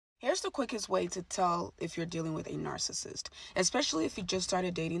Here's the quickest way to tell if you're dealing with a narcissist, especially if you just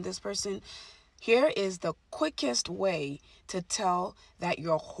started dating this person. Here is the quickest way to tell that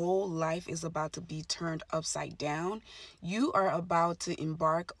your whole life is about to be turned upside down. You are about to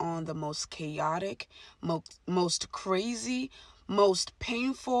embark on the most chaotic, most crazy, most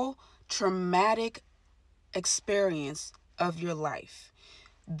painful, traumatic experience of your life.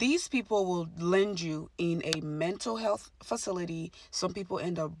 These people will land you in a mental health facility. Some people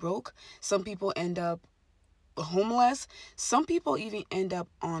end up broke. Some people end up homeless. Some people even end up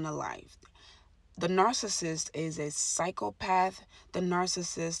unalive. The narcissist is a psychopath. The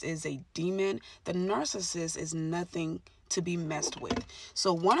narcissist is a demon. The narcissist is nothing to be messed with.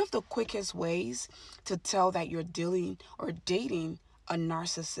 So one of the quickest ways to tell that you're dealing or dating a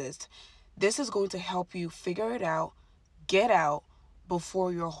narcissist, this is going to help you figure it out, get out,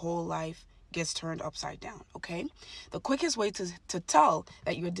 before your whole life gets turned upside down, okay? The quickest way to tell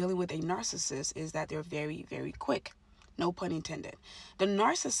that you're dealing with a narcissist is that they're very, very quick. No pun intended. The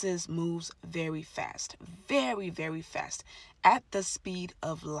narcissist moves very fast, very, very fast, at the speed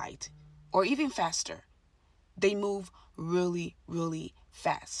of light, or even faster. They move really, really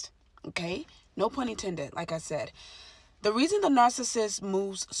fast, okay? No pun intended, like I said. The reason the narcissist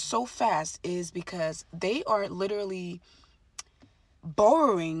moves so fast is because they are literally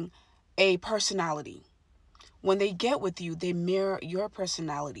borrowing a personality. When they get with you, they mirror your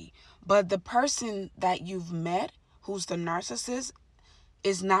personality. But the person that you've met, who's the narcissist,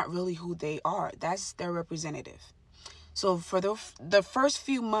 is not really who they are. That's their representative. So for the first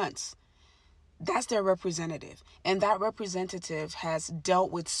few months, that's their representative. And that representative has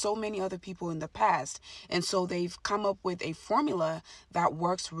dealt with so many other people in the past. And so they've come up with a formula that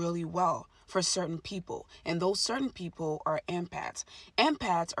works really well for certain people. And those certain people are empaths.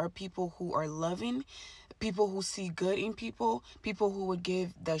 Empaths are people who are loving, people who see good in people, people who would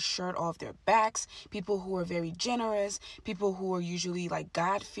give the shirt off their backs, people who are very generous, people who are usually like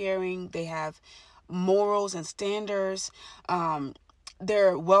God-fearing. They have morals and standards.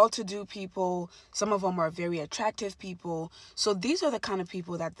 They're well-to-do people. Some of them are very attractive people. So these are the kind of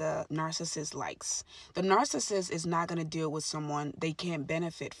people that the narcissist likes. The narcissist is not going to deal with someone they can't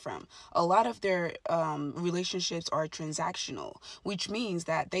benefit from. A lot of their relationships are transactional, which means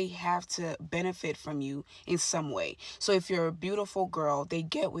that they have to benefit from you in some way. So if you're a beautiful girl, they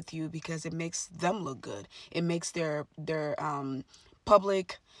get with you because it makes them look good. It makes their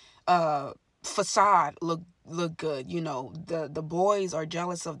public facade look good. You know, the boys are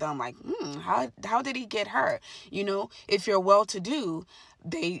jealous of them, like, how did he get her? You know, if you're well-to-do,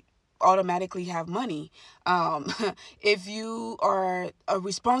 they automatically have money. If you are a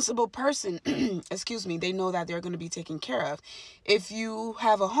responsible person, excuse me, they know that they're going to be taken care of. If you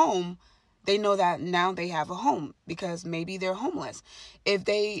have a home, they know that now they have a home because maybe they're homeless.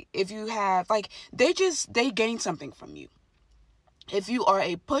 If you have, like, they gain something from you. If you are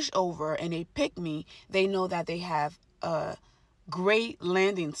a pushover and a pick-me, they know that they have a great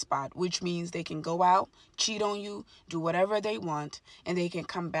landing spot, which means they can go out, cheat on you, do whatever they want, and they can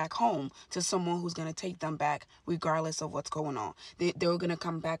come back home to someone who's going to take them back regardless of what's going on. They're going to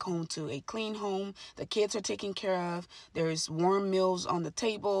come back home to a clean home. The kids are taken care of. There's warm meals on the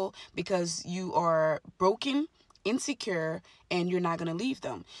table because you are broken, insecure, and you're not going to leave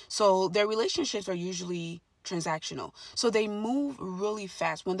them. So their relationships are usually transactional. So they move really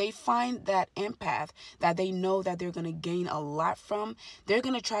fast. When they find that empath that they know that they're going to gain a lot from, they're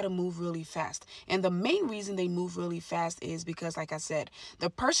going to try to move really fast. And the main reason they move really fast is because, like I said, the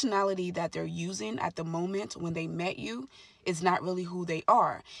personality that they're using at the moment when they met you is not really who they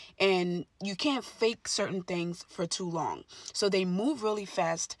are. And you can't fake certain things for too long. So they move really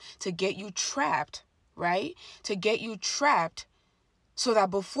fast to get you trapped, right? To get you trapped so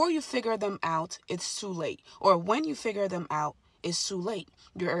that before you figure them out, it's too late. Or when you figure them out, it's too late.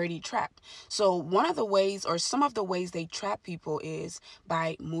 You're already trapped. So one of the ways, or some of the ways they trap people, is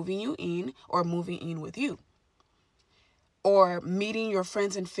by moving you in or moving in with you. Or meeting your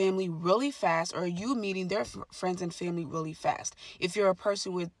friends and family really fast, or you meeting their friends and family really fast. If you're a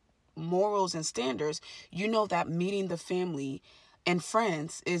person with morals and standards, you know that meeting the family and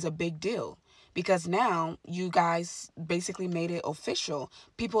friends is a big deal. Because now you guys basically made it official.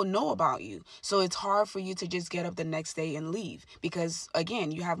 People know about you. So it's hard for you to just get up the next day and leave. Because,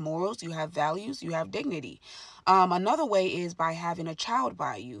 again, you have morals, you have values, you have dignity. Another way is by having a child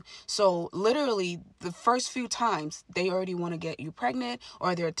by you. So literally the first few times they already want to get you pregnant,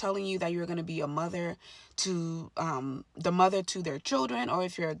 or they're telling you that you're going to be a mother to the mother to their children. Or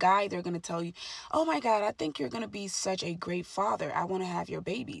if you're a guy, they're going to tell you, oh my God, I think you're going to be such a great father. I want to have your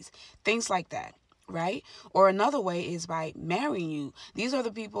babies. Things like that. right? Or another way is by marrying you. These are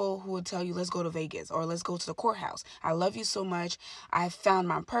the people who will tell you, let's go to Vegas or let's go to the courthouse. I love you so much. I found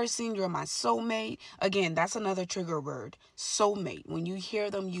my person. You're my soulmate. Again, that's another trigger word, soulmate. When you hear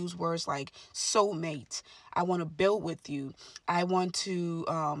them use words like soulmate, I want to build with you. I want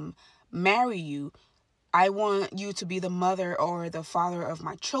to marry you. I want you to be the mother or the father of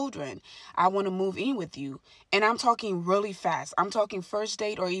my children. I want to move in with you. And I'm talking really fast. I'm talking first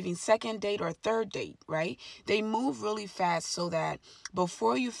date or even second date or third date, right? They move really fast so that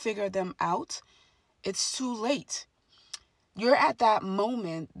before you figure them out, it's too late. You're at that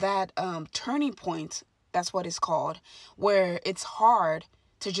moment, that turning point, that's what it's called, where it's hard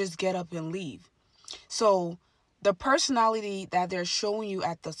to just get up and leave. So the personality that they're showing you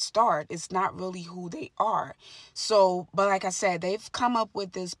at the start is not really who they are. So, but like I said, they've come up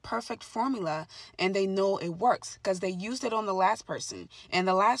with this perfect formula and they know it works because they used it on the last person and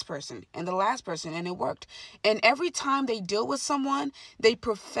the last person and the last person, and it worked. And every time they deal with someone, they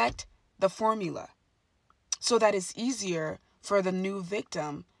perfect the formula so that it's easier for the new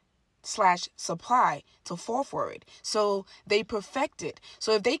victim / supply to fall for it. So they perfect it.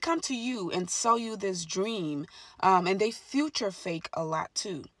 So if they come to you and sell you this dream, and they future fake a lot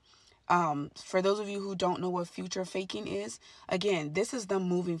too. For those of you who don't know what future faking is, again, this is them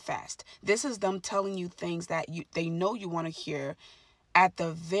moving fast. This is them telling you things that they know you want to hear at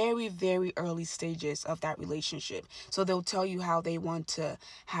the very, very early stages of that relationship. So they'll tell you how they want to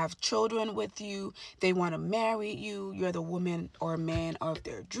have children with you. They want to marry you. You're the woman or man of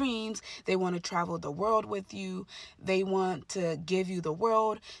their dreams. They want to travel the world with you. They want to give you the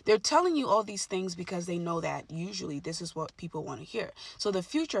world. They're telling you all these things because they know that usually this is what people want to hear. So the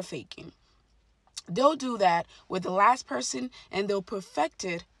future faking, they'll do that with the last person and they'll perfect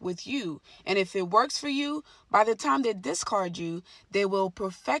it with you. And if it works for you, by the time they discard you, they will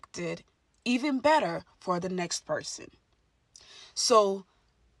perfect it even better for the next person. So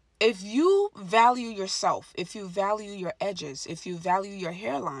if you value yourself, if you value your edges, if you value your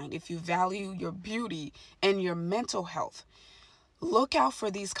hairline, if you value your beauty and your mental health, look out for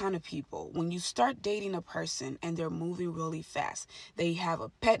these kind of people. When you start dating a person and they're moving really fast, they have a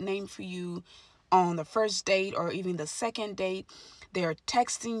pet name for you on the first date or even the second date, they're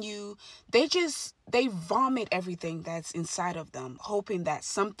texting you, they vomit everything that's inside of them, hoping that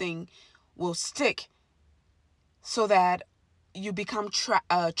something will stick so that you become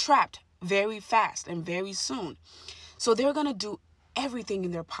trapped very fast and very soon. So they're going to do everything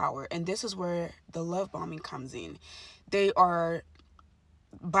in their power. And this is where the love bombing comes in. They are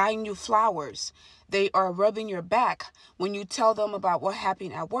buying you flowers. They are rubbing your back. When you tell them about what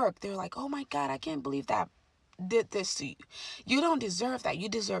happened at work, they're like, oh my God, I can't believe that did this to you. You don't deserve that. You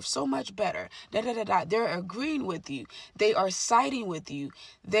deserve so much better. Da, da, da, da. They're agreeing with you. They are siding with you.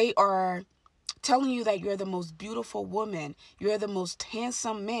 They are telling you that you're the most beautiful woman. You're the most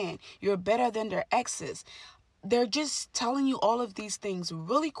handsome man. You're better than their exes. They're just telling you all of these things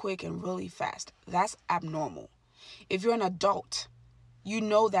really quick and really fast. That's abnormal. If you're an adult, you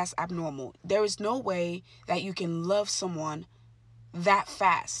know that's abnormal. There is no way that you can love someone that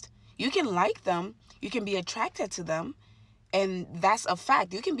fast. You can like them. You can be attracted to them. And that's a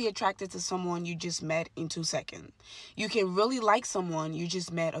fact. You can be attracted to someone you just met in 2 seconds. You can really like someone you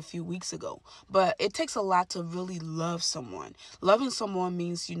just met a few weeks ago. But it takes a lot to really love someone. Loving someone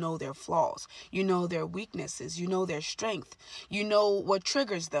means you know their flaws. You know their weaknesses. You know their strength. You know what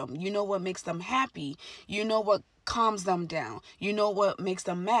triggers them. You know what makes them happy. You know what calms them down. You know what makes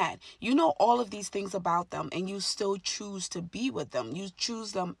them mad. You know all of these things about them, and you still choose to be with them. You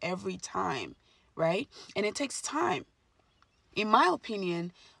choose them every time, right? And it takes time. In my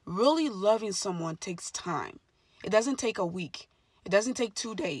opinion, really loving someone takes time. It doesn't take a week. It doesn't take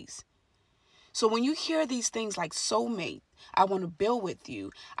 2 days. So when you hear these things like soulmate, I want to build with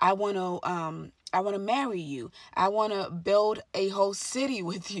you. I want to marry you. I want to build a whole city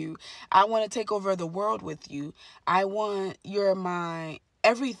with you. I want to take over the world with you. You're my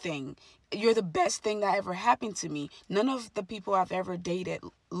everything. You're the best thing that ever happened to me. None of the people I've ever dated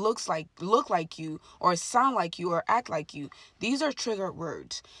look like you or sound like you or act like you. These are trigger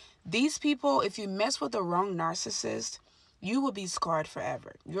words. These people, if you mess with the wrong narcissist, you will be scarred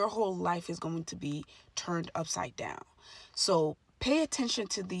forever. Your whole life is going to be turned upside down. So pay attention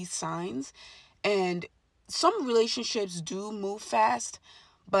to these signs. And some relationships do move fast,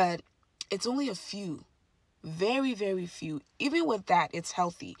 but it's only a few. Very, very few. Even with that, it's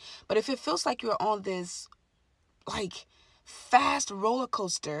healthy. But if it feels like you're on this like fast roller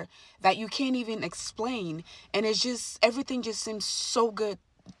coaster that you can't even explain, and it's just everything just seems so good,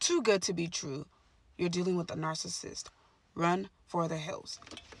 too good to be true, you're dealing with a narcissist. Run for the hills.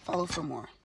 Follow for more.